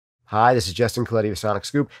Hi, this is Justin Coletti of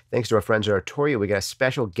SonicScoop. Thanks to our friends at Arturia, we got a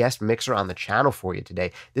special guest mixer on the channel for you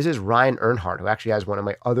today. This is Ryan Earnhardt, who actually has one of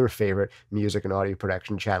my other favorite music and audio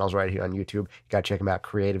production channels right here on YouTube. You got to check him out,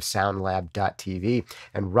 creativesoundlab.tv.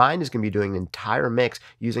 And Ryan is going to be doing an entire mix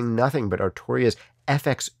using nothing but Arturia's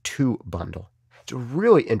FX2 bundle. It's a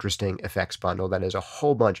really interesting effects bundle that is a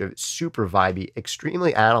whole bunch of super vibey,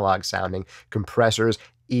 extremely analog sounding compressors,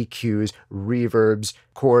 EQs, reverbs,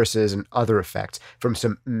 choruses, and other effects from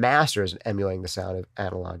some masters at emulating the sound of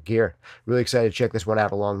analog gear. Really excited to check this one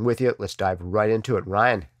out along with you. Let's dive right into it.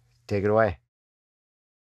 Ryan, take it away.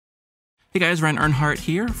 Hey guys, Ryan Earnhardt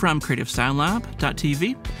here from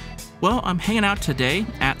creativesoundlab.tv. Well, I'm hanging out today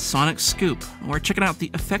at SonicScoop. We're checking out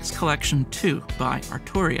the Effects Collection 2 by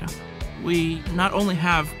Arturia. We not only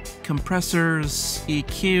have compressors,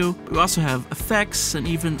 EQ, we also have effects and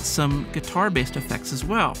even some guitar-based effects as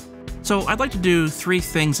well. So I'd like to do three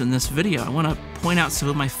things in this video. I want to point out some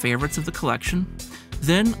of my favorites of the collection,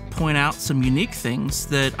 then point out some unique things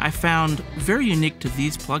that I found very unique to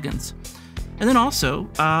these plugins, and then also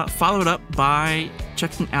follow it up by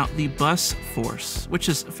checking out the busforce, which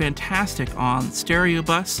is fantastic on stereo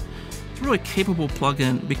bus. It's a really capable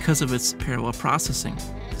plugin because of its parallel processing.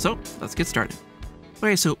 So let's get started.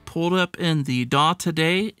 Okay, so pulled up in the DAW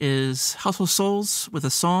today is Household Souls with a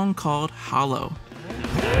song called Hollow.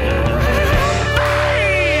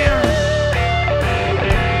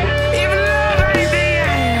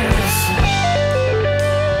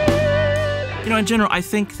 In general, I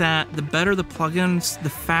think that the better the plugins, the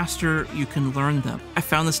faster you can learn them. I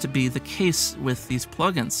found this to be the case with these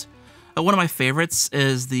plugins. One of my favorites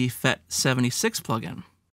is the FET76 plugin.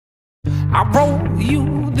 I wrote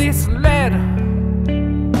you this letter.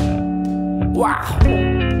 Wow.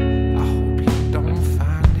 I hope you don't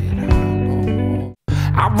find it hollow.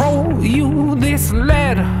 I wrote you this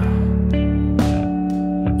letter.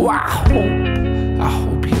 Wow. I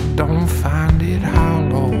hope you don't find it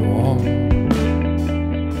hollow.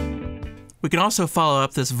 We can also follow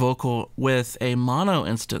up this vocal with a mono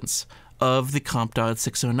instance of the Comp.609.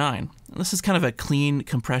 609. This is kind of a clean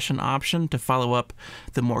compression option to follow up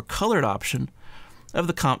the more colored option of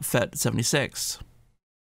the Comp FET76.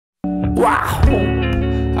 Wow,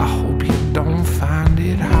 I hope you don't find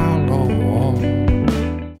it hollow.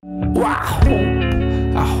 Wow,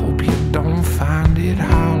 I hope you don't find it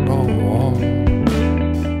hollow.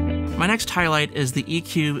 My next highlight is the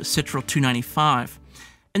EQ Citral 295.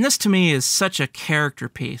 And this to me is such a character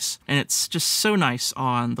piece, and it's just so nice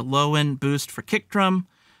on the low-end boost for kick drum,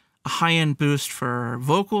 a high-end boost for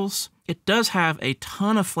vocals. It does have a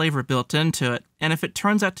ton of flavor built into it, and if it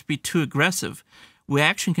turns out to be too aggressive, we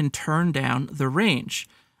actually can turn down the range,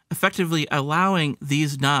 effectively allowing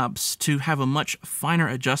these knobs to have a much finer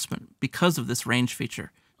adjustment because of this range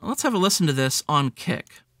feature. Let's have a listen to this on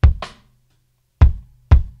kick.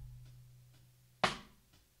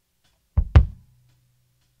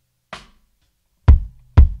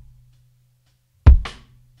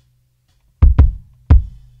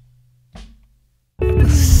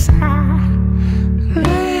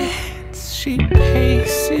 She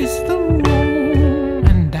paces the room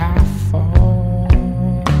and I follow.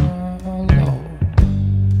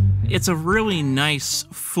 It's a really nice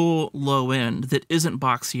full low end that isn't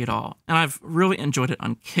boxy at all, and I've really enjoyed it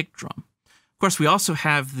on kick drum. Of course, we also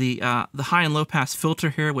have the high and low pass filter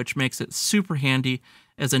here, which makes it super handy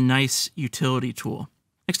as a nice utility tool.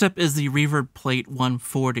 Next up is the Reverb Plate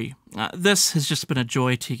 140. This has just been a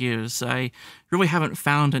joy to use. I really haven't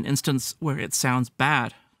found an instance where it sounds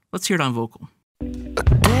bad. Let's hear it on vocal. A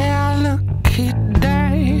delicate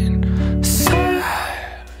dame, so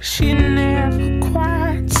she never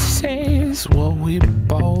quite says what we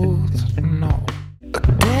both know. A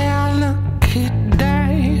delicate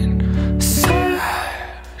dame, so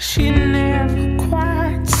she never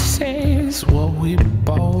quite says what we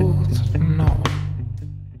both know.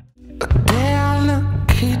 A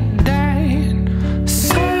delicate dame,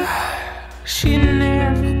 so she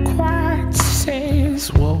never quite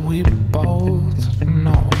says what we both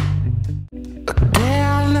know. A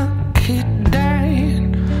delicate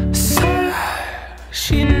dame, so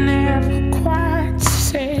she never quite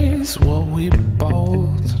says what we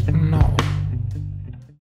both know.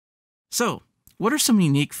 So, what are some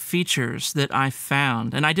unique features that I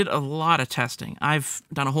found? And I did a lot of testing. I've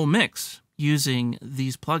done a whole mix using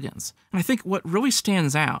these plugins. And I think what really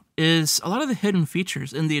stands out is a lot of the hidden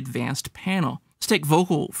features in the advanced panel. Let's take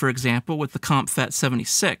vocal, for example, with the Comp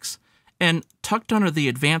FET76. And tucked under the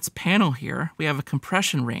advanced panel here, we have a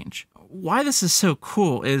compression range. Why this is so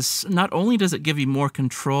cool is not only does it give you more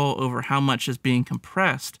control over how much is being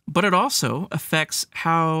compressed, but it also affects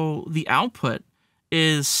how the output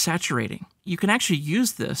is saturating. You can actually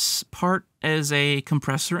use this part as a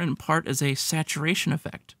compressor and part as a saturation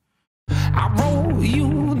effect. I wrote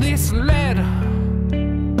you this letter.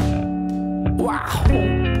 Oh,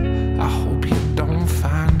 I hope you don't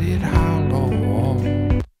find it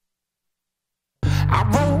hollow. I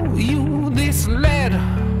wrote you this letter.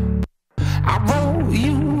 I wrote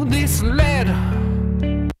you this letter.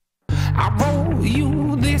 I wrote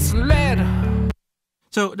you this letter.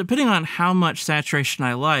 So depending on how much saturation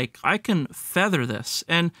I like, I can feather this.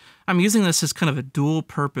 And I'm using this as kind of a dual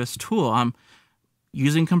purpose tool. I'm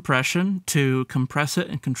using compression to compress it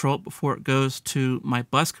and control it before it goes to my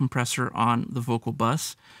bus compressor on the vocal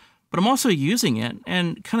bus. But I'm also using it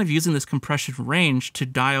and kind of using this compression range to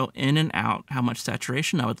dial in and out how much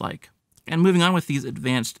saturation I would like. And moving on with these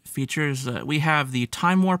advanced features, we have the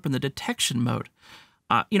time warp and the detection mode.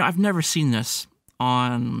 I've never seen this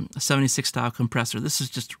on a 76 style compressor. This is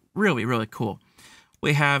just really, really cool.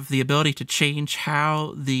 We have the ability to change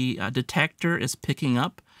how the detector is picking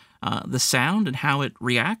up the sound and how it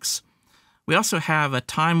reacts. We also have a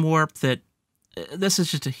time warp that, this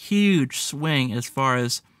is just a huge swing as far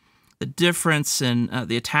as the difference in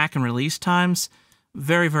the attack and release times.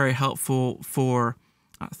 Very, very helpful for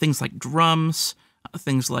things like drums,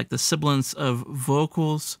 things like the sibilance of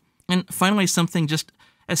vocals, and finally something just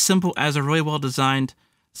as simple as a really well-designed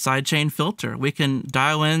sidechain filter. We can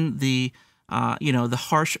dial in the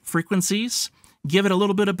harsh frequencies, give it a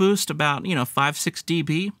little bit of boost, about 5-6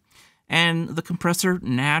 dB, and the compressor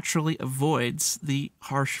naturally avoids the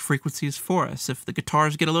harsh frequencies for us. If the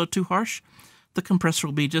guitars get a little too harsh, the compressor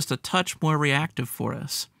will be just a touch more reactive for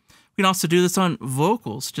us. We can also do this on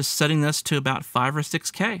vocals, just setting this to about 5 or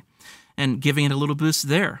 6K and giving it a little boost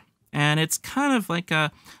there. And it's kind of like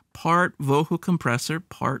a part vocal compressor,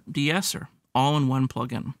 part de-esser, all in one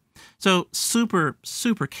plugin. So super,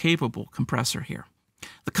 super capable compressor here.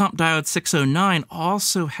 The Comp Diode 609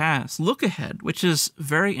 also has look ahead, which is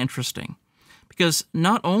very interesting because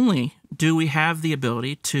not only do we have the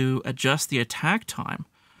ability to adjust the attack time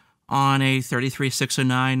on a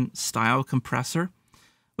 33609 style compressor,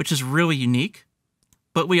 which is really unique,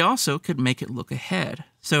 but we also could make it look ahead.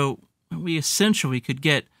 So we essentially could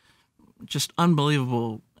get just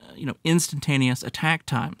unbelievable, instantaneous attack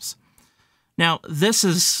times. Now, this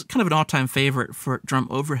is kind of an all-time favorite for drum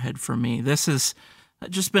overhead for me. This has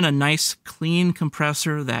just been a nice, clean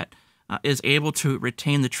compressor that is able to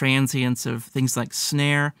retain the transients of things like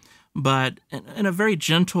snare, but in a very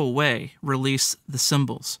gentle way, release the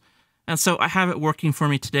cymbals. And so I have it working for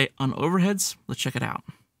me today on overheads. Let's check it out.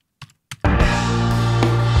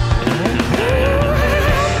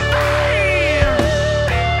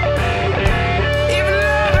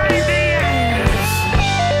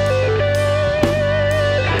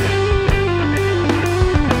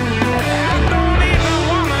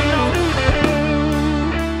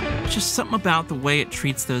 Just something about the way it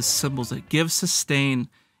treats those cymbals. It gives sustain,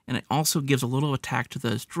 and it also gives a little attack to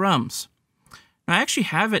those drums. Now, I actually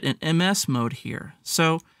have it in MS mode here.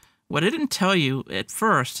 So what I didn't tell you at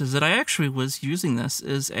first is that I actually was using this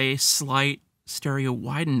as a slight stereo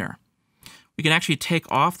widener. We can actually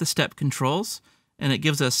take off the step controls, and it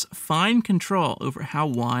gives us fine control over how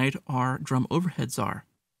wide our drum overheads are.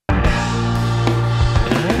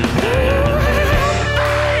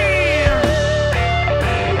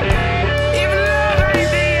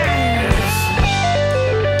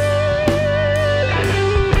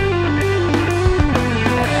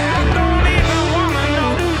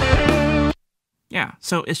 Yeah,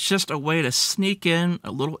 so it's just a way to sneak in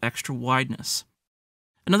a little extra wideness.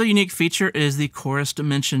 Another unique feature is the chorus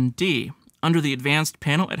dimension D. Under the advanced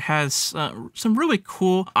panel, it has some really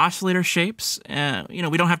cool oscillator shapes.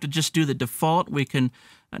 We don't have to just do the default. We can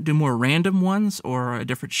do more random ones or a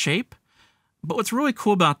different shape. But what's really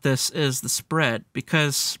cool about this is the spread,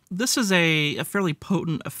 because this is a fairly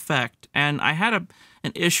potent effect, and I had an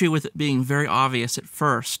issue with it being very obvious at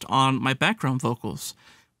first on my background vocals.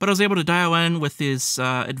 But I was able to dial in with this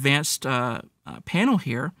advanced panel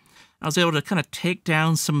here. I was able to kind of take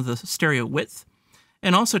down some of the stereo width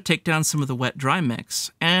and also take down some of the wet-dry mix.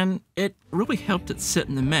 And it really helped it sit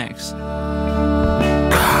in the mix. Call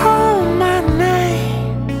my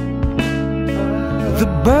name. The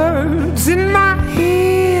birds in my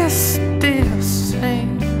ear still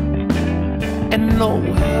sing. And no,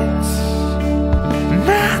 it's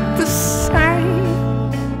not the same.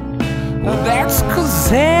 Well, that's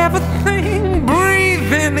 'cause everything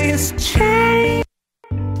breathing is changed.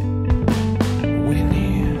 When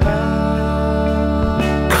you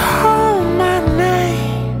call my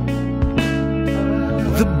name,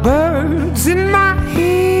 the birds in my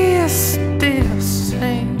ear still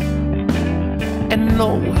sing. And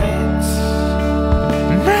know it's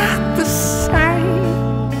not the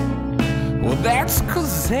same. Well, that's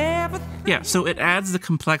 'cause everything. Yeah, so it adds the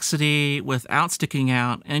complexity without sticking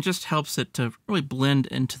out, and it just helps it to really blend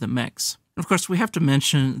into the mix. Of course, we have to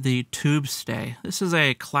mention the tube stay. This is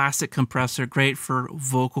a classic compressor, great for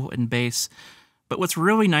vocal and bass. But what's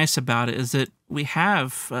really nice about it is that we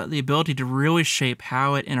have the ability to really shape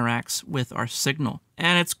how it interacts with our signal.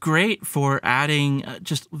 And it's great for adding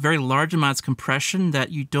just very large amounts of compression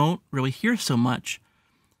that you don't really hear so much.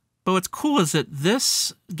 But what's cool is that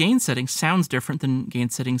this gain setting sounds different than gain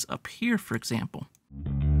settings up here, for example.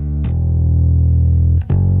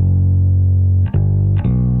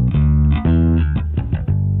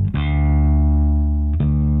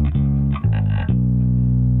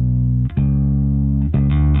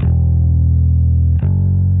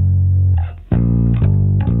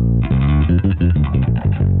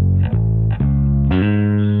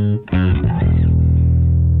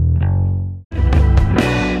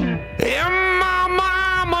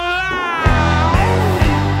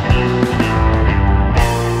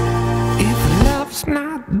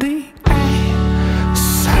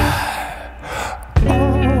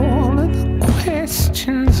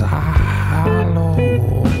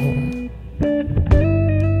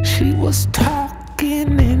 She was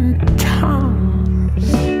talking in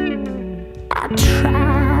tongues. I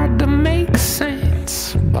tried to make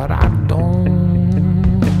sense, but I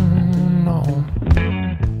don't know.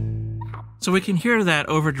 So we can hear that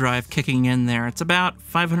overdrive kicking in there. It's about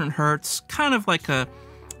 500 hertz, kind of like the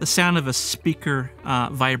sound of a speaker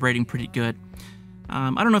vibrating pretty good.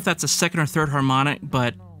 I don't know if that's a second or third harmonic,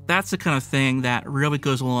 but that's the kind of thing that really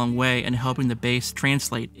goes a long way in helping the bass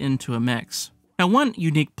translate into a mix. Now, one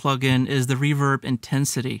unique plugin is the reverb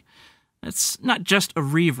intensity. It's not just a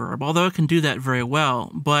reverb, although it can do that very well,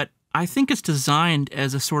 but I think it's designed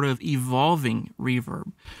as a sort of evolving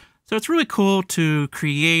reverb. So it's really cool to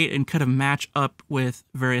create and kind of match up with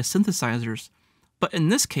various synthesizers. But in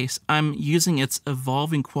this case, I'm using its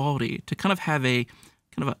evolving quality to kind of have a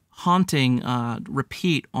haunting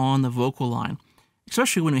repeat on the vocal line,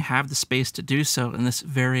 especially when we have the space to do so in this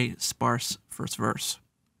very sparse first verse.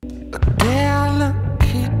 A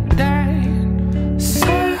delicate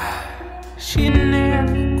dancer, she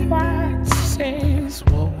never quite says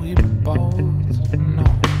what we both know.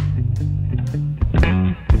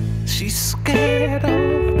 She's scared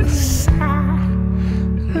of the silence.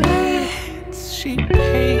 She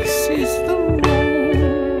paces the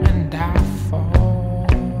room and I follow.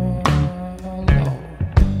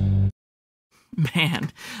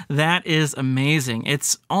 Man, that is amazing.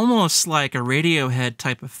 It's almost like a Radiohead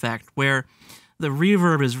type effect where the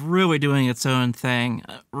reverb is really doing its own thing.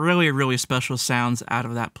 Really, really special sounds out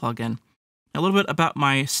of that plugin. A little bit about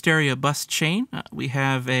my stereo bus chain. We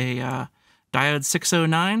have a diode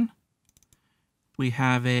 609. We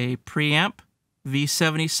have a preamp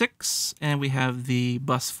V76, and we have the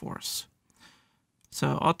busforce.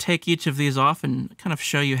 So I'll take each of these off and kind of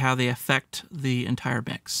show you how they affect the entire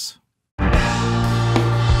mix.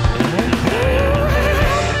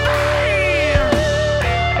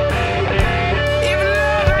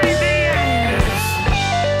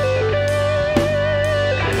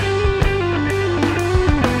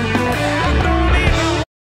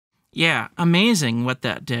 Yeah, amazing what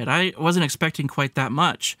that did. I wasn't expecting quite that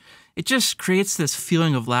much. It just creates this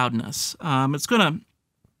feeling of loudness. It's going to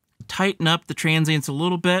tighten up the transients a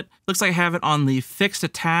little bit. Looks like I have it on the fixed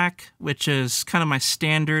attack, which is kind of my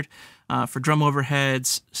standard for drum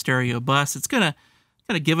overheads, stereo bus. It's going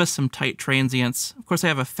to give us some tight transients. Of course, I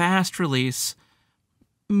have a fast release,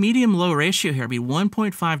 medium-low ratio here. It'd be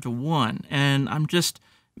 1.5 to 1, and I'm just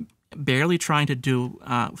barely trying to do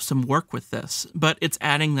some work with this, but it's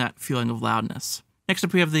adding that feeling of loudness. Next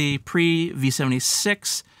up, we have the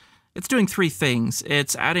pre-V76. It's doing three things.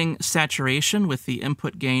 It's adding saturation with the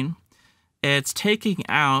input gain. It's taking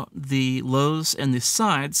out the lows and the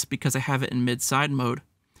sides because I have it in mid-side mode.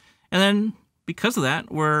 And then, because of that,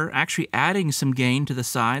 we're actually adding some gain to the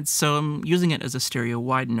sides, so I'm using it as a stereo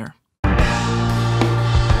widener.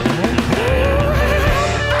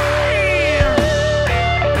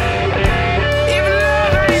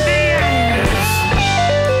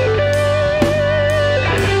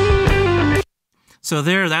 So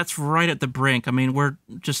there, that's right at the brink. I mean, we're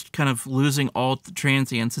just kind of losing all the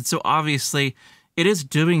transients. And so obviously, it is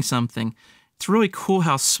doing something. It's really cool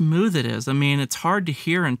how smooth it is. I mean, it's hard to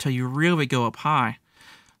hear until you really go up high.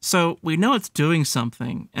 So we know it's doing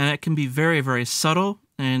something, and it can be very, very subtle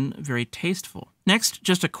and very tasteful. Next,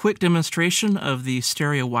 just a quick demonstration of the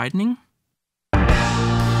stereo widening.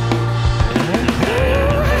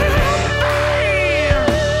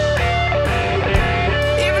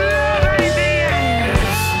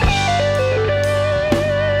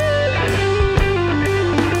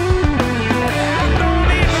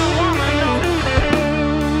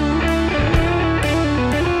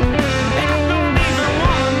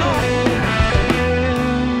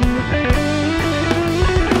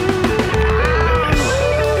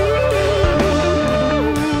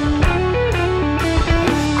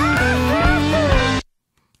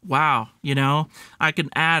 you know? I can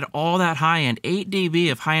add all that high end, 8 dB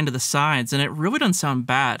of high end to the sides, and it really doesn't sound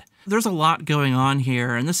bad. There's a lot going on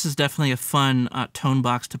here, and this is definitely a fun tone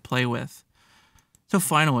box to play with. So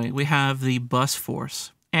finally, we have the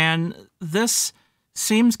busforce. And this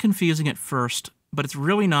seems confusing at first, but it's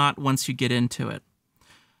really not once you get into it.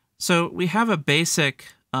 So we have a basic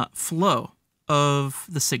flow of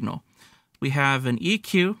the signal. We have an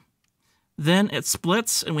EQ, then it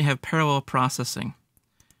splits, and we have parallel processing.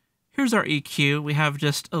 Here's our EQ. We have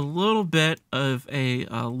just a little bit of a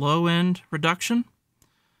low-end reduction.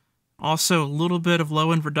 Also a little bit of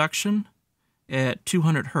low-end reduction at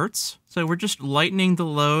 200 Hertz. So we're just lightening the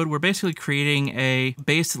load. We're basically creating a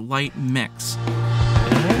bass light mix.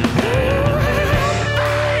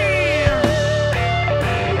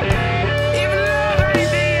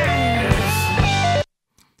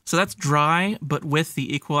 So that's dry, but with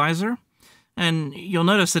the equalizer. And you'll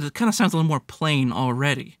notice that it kind of sounds a little more plain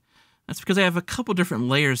already. That's because I have a couple different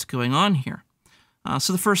layers going on here.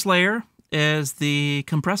 So the first layer is the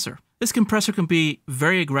compressor. This compressor can be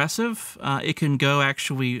very aggressive. It can go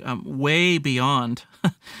actually way beyond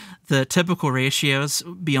the typical ratios,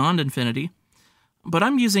 beyond infinity. But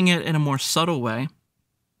I'm using it in a more subtle way.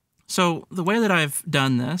 So the way that I've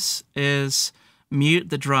done this is mute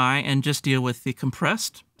the dry and just deal with the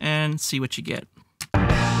compressed and see what you get.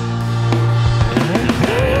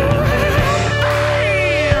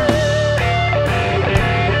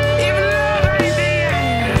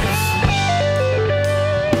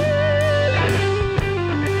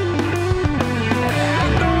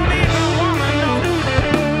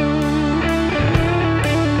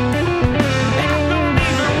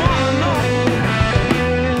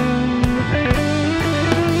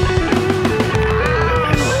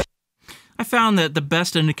 Found that the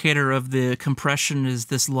best indicator of the compression is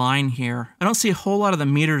this line here. I don't see a whole lot of the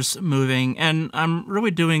meters moving, and I'm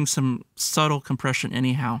really doing some subtle compression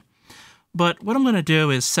anyhow. But what I'm going to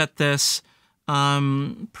do is set this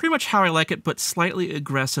pretty much how I like it, but slightly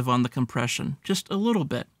aggressive on the compression. Just a little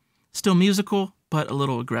bit. Still musical, but a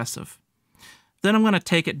little aggressive. Then I'm going to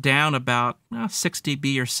take it down about 6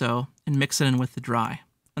 dB or so and mix it in with the dry.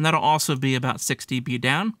 And that'll also be about 6 dB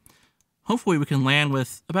down. Hopefully we can land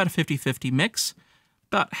with about a 50-50 mix,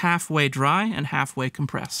 about halfway dry and halfway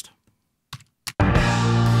compressed.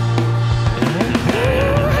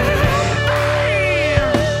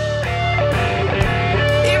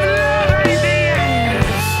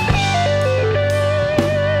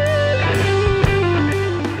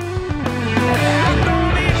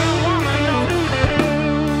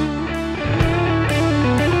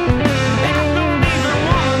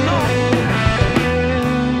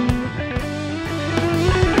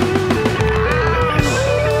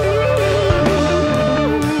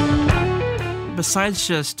 Besides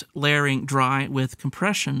just layering dry with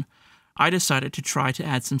compression, I decided to try to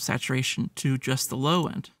add some saturation to just the low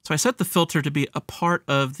end. So I set the filter to be a part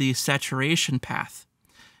of the saturation path.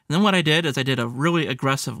 And then what I did is I did a really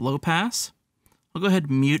aggressive low pass. I'll go ahead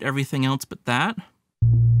and mute everything else but that.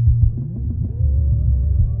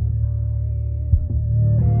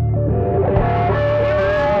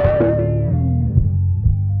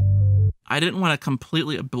 I didn't want to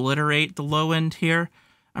completely obliterate the low end here.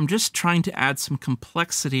 I'm just trying to add some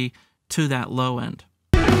complexity to that low end.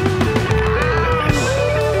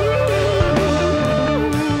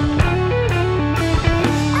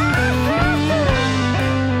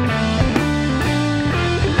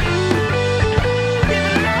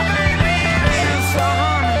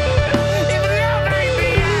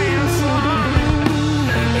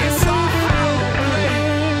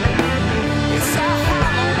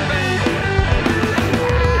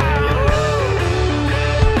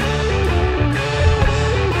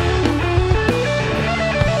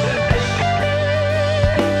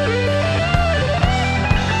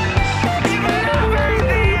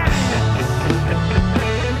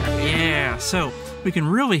 So we can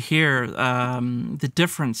really hear the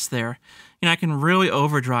difference there. You know, I can really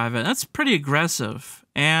overdrive it. That's pretty aggressive.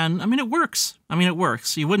 And I mean, it works. It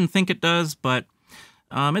works. You wouldn't think it does, but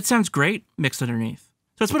it sounds great mixed underneath.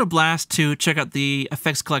 So it's been a blast to check out the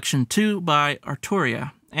Effects Collection 2 by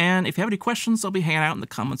Arturia. And if you have any questions, I'll be hanging out in the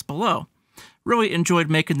comments below. Really enjoyed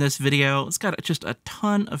making this video. It's got just a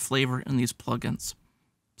ton of flavor in these plugins.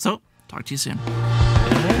 So, talk to you soon.